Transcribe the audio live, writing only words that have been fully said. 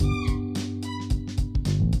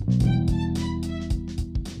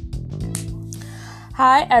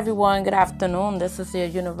Hi everyone, good afternoon. This is your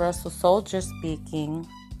Universal Soldier speaking.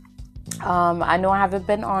 I know I haven't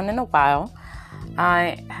been on in a while.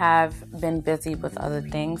 I have been busy with other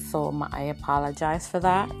things, so I apologize for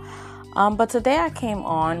that. But today I came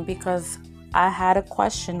on because I had a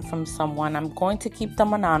question from someone. I'm going to keep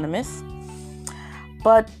them anonymous.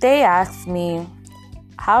 But they asked me,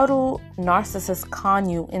 how do narcissists con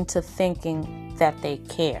you into thinking that they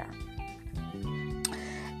care?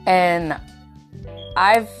 And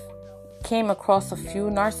I've came across a few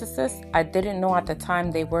narcissists. I didn't know at the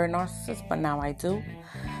time they were narcissists, but now I do.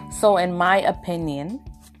 So in my opinion,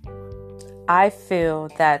 I feel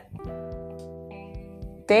that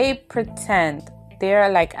they pretend they're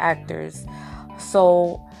like actors.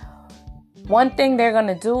 So one thing they're going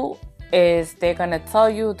to do is they're going to tell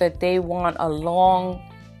you that they want a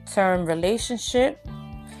long-term relationship.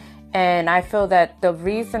 And I feel that the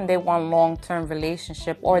reason they want long-term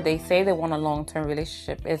relationship, or they say they want a long-term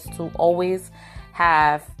relationship, is to always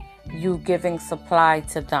have you giving supply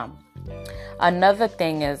to them. Another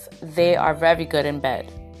thing is they are very good in bed.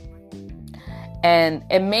 And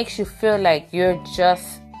it makes you feel like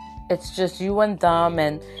it's just you and them,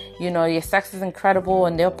 and, your sex is incredible,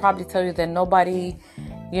 and they'll probably tell you that nobody,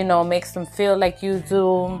 makes them feel like you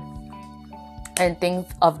do, and things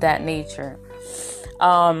of that nature.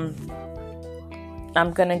 I'm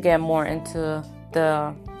going to get more into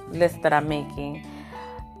the list that I'm making.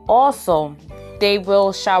 Also, they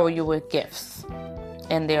will shower you with gifts.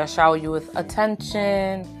 And they'll shower you with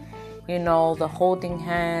attention, the holding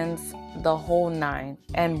hands, the whole nine.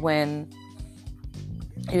 And when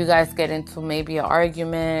you guys get into maybe an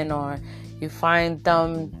argument, or you find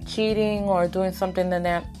them cheating or doing something that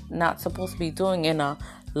they're not supposed to be doing in a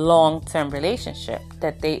long-term relationship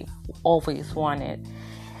that they always wanted,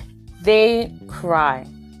 they cry.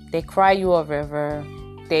 They cry you a river.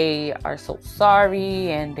 They are so sorry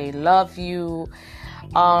and they love you.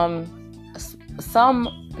 Some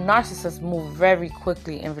narcissists move very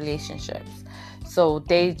quickly in relationships. So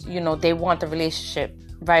they want the relationship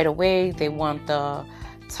right away. They want the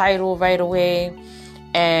title right away.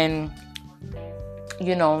 And,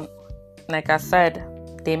 like I said,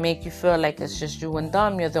 they make you feel like it's just you and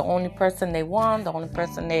them. You're the only person they want. The only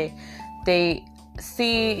person they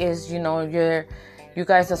see is, you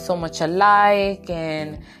guys are so much alike,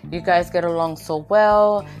 and you guys get along so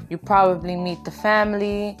well. You probably meet the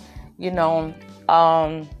family,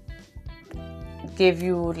 give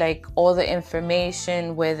you like all the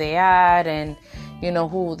information, where they at, and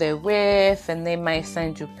who they're with, and they might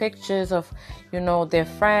send you pictures of their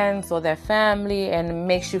friends or their family, and it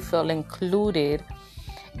makes you feel included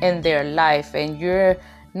in their life. And you're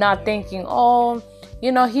not thinking,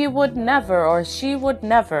 he would never, or she would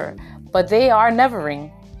never, but they are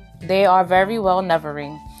nevering. They are very well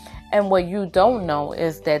nevering. And what you don't know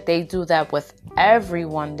is that they do that with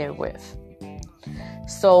everyone they're with.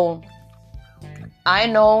 So I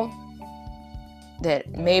know that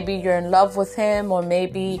maybe you're in love with him, or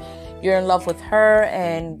maybe you're in love with her,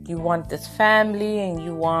 and you want this family, and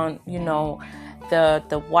you want,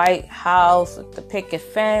 the White House, the picket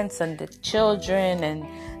fence, and the children, and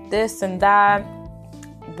this and that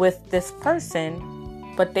with this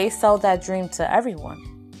person, but they sell that dream to everyone,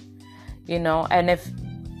 and if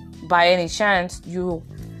by any chance you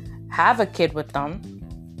have a kid with them,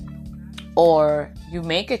 or you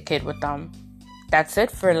make a kid with them, that's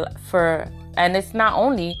it for and it's not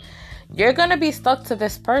only, you're going to be stuck to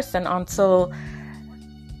this person until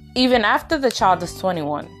even after the child is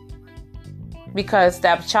 21, because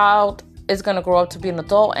that child is going to grow up to be an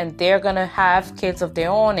adult, and they're going to have kids of their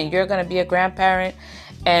own, and you're going to be a grandparent,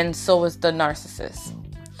 and so is the narcissist.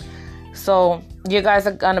 So you guys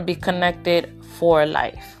are going to be connected for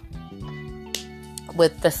life.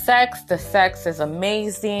 With the sex is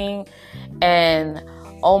amazing, and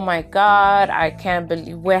oh my God, I can't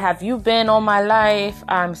believe, where have you been all my life?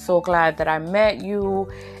 I'm so glad that I met you.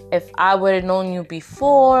 If I would have known you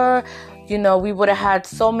before, we would have had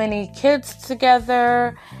so many kids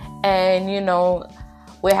together. And,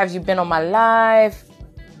 where have you been all my life?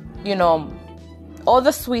 All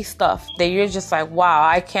the sweet stuff that you're just like, wow,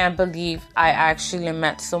 I can't believe I actually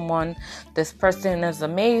met someone. This person is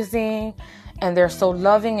amazing, and they're so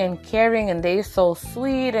loving and caring, and they're so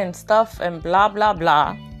sweet and stuff, and blah, blah,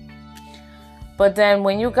 blah. But then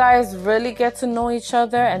when you guys really get to know each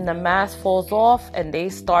other, and the mask falls off, and they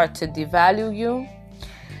start to devalue you,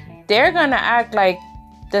 they're going to act like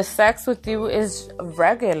the sex with you is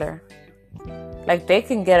regular. Like they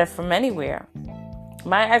can get it from anywhere.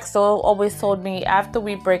 My ex always told me, after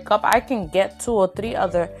we break up, I can get 2 or 3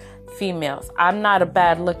 other females. I'm not a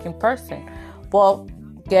bad looking person. Well,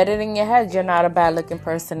 get it in your head, you're not a bad looking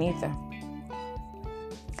person either.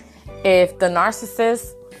 If the narcissist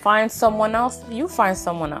finds someone else, you find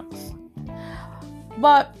someone else.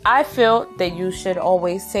 But I feel that you should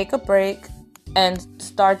always take a break and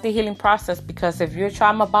start the healing process, because if you're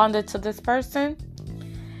trauma bonded to this person,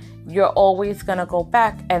 you're always going to go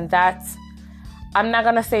back. And that's, I'm not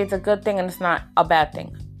going to say it's a good thing and it's not a bad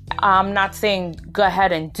thing. I'm not saying go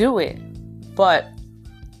ahead and do it. But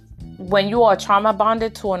when you are trauma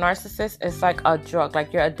bonded to a narcissist, it's like a drug,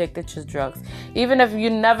 like you're addicted to drugs. Even if you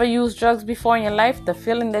never used drugs before in your life, the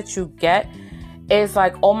feeling that you get is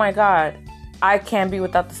like, oh my God, I can't be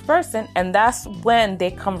without this person. And that's when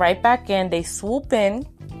they come right back in. They swoop in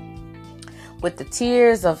with the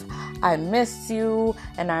tears of, I miss you,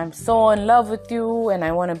 and I'm so in love with you, and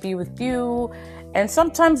I want to be with you. And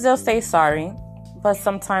sometimes they'll say sorry, but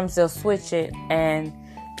sometimes they'll switch it, and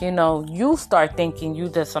you start thinking you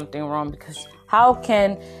did something wrong, because how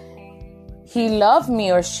can he love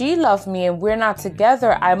me or she love me and we're not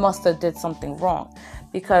together? I must have did something wrong.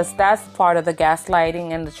 Because that's part of the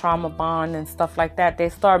gaslighting and the trauma bond and stuff like that. They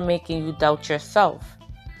start making you doubt yourself.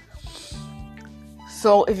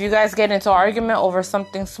 So if you guys get into an argument over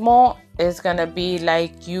something small, it's going to be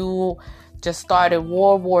like you just started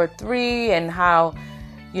World War III and how,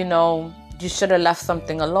 you should have left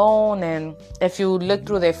something alone. And if you look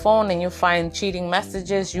through their phone and you find cheating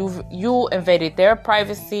messages, you invaded their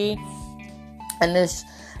privacy. And it's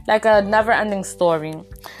like a never-ending story.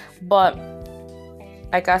 But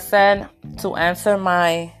like I said, to answer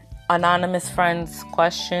my anonymous friend's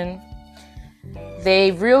question,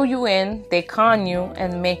 they reel you in, they con you,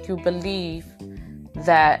 and make you believe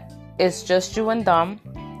that it's just you and them.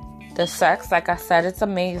 The sex, like I said, it's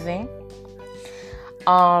amazing.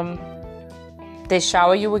 They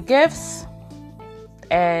shower you with gifts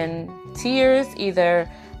and tears, either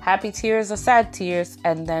happy tears or sad tears,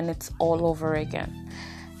 and then it's all over again.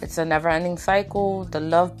 It's a never-ending cycle. The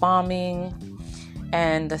love bombing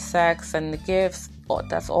and the sex and the gifts,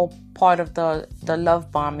 that's all part of the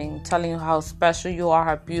love bombing, telling you how special you are,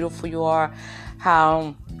 how beautiful you are,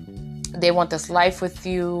 how they want this life with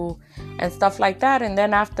you and stuff like that. And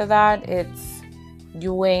then after that, it's,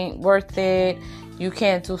 you ain't worth it, you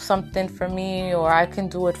can't do something for me, or I can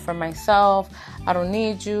do it for myself, I don't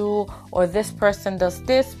need you, or this person does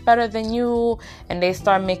this better than you, and they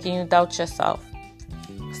start making you doubt yourself.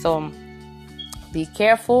 So be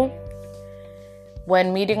careful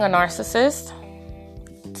when meeting a narcissist.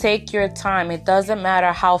 Take your time. It doesn't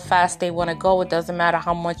matter how fast they want to go. It doesn't matter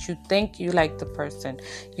how much you think you like the person.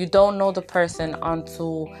 You don't know the person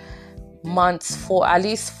until at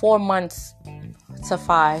least 4 months to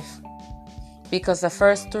 5. Because the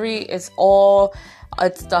first 3 is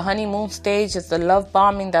it's the honeymoon stage. It's the love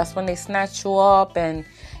bombing. That's when they snatch you up and,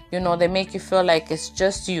 they make you feel like it's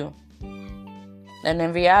just you. And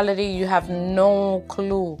in reality, you have no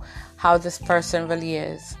clue how this person really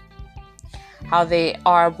is. How they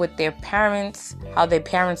are with their parents, how their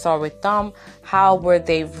parents are with them, how were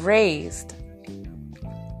they raised.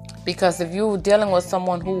 Because if you're dealing with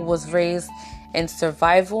someone who was raised in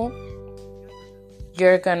survival,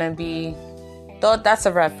 you're going to be, though that's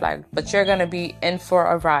a red flag, but you're going to be in for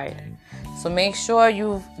a ride. So make sure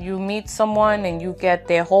you meet someone and you get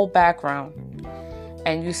their whole background.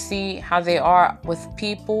 And you see how they are with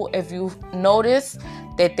people. If you notice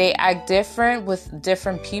that they act different with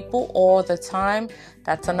different people all the time,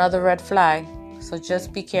 that's another red flag. So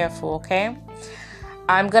just be careful, okay?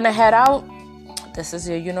 I'm going to head out. This is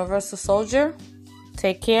your Universal Soldier.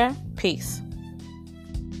 Take care. Peace.